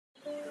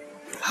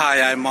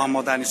Hi, I'm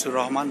Mohammad Anisur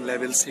Rahman,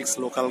 level 6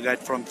 local guide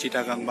from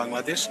Chittagong,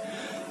 Bangladesh.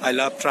 I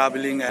love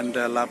traveling and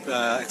love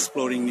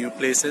exploring new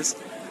places.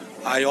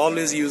 I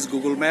always use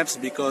Google Maps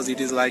because it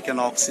is like an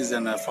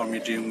oxygen for me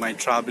during my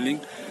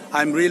traveling.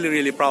 I'm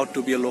really proud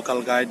to be a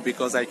local guide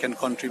because I can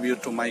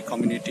contribute to my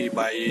community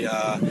by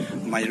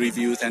my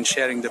reviews and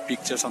sharing the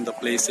pictures on the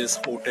places,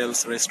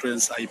 hotels,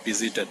 restaurants I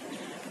visited.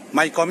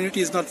 My community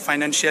is not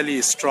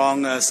financially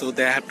strong, so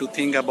they have to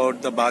think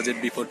about the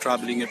budget before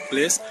traveling a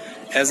place.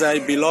 As I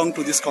belong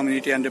to this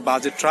community and a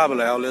budget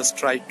traveler, I always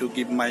try to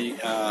give my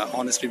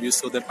honest reviews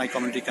so that my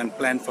community can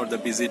plan for the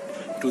visit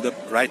to the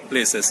right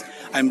places.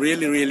 I'm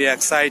really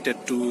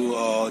excited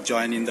to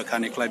join in the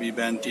Kane Club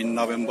event in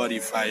November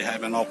if I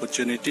have an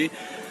opportunity.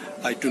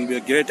 It will be a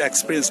great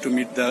experience to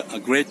meet a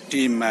great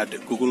team at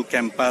Google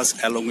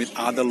Campus along with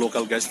other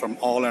local guys from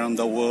all around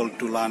the world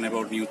to learn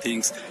about new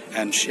things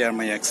and share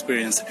my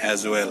experience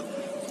as well.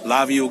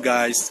 Love you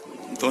guys.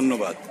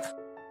 Dhonnobad.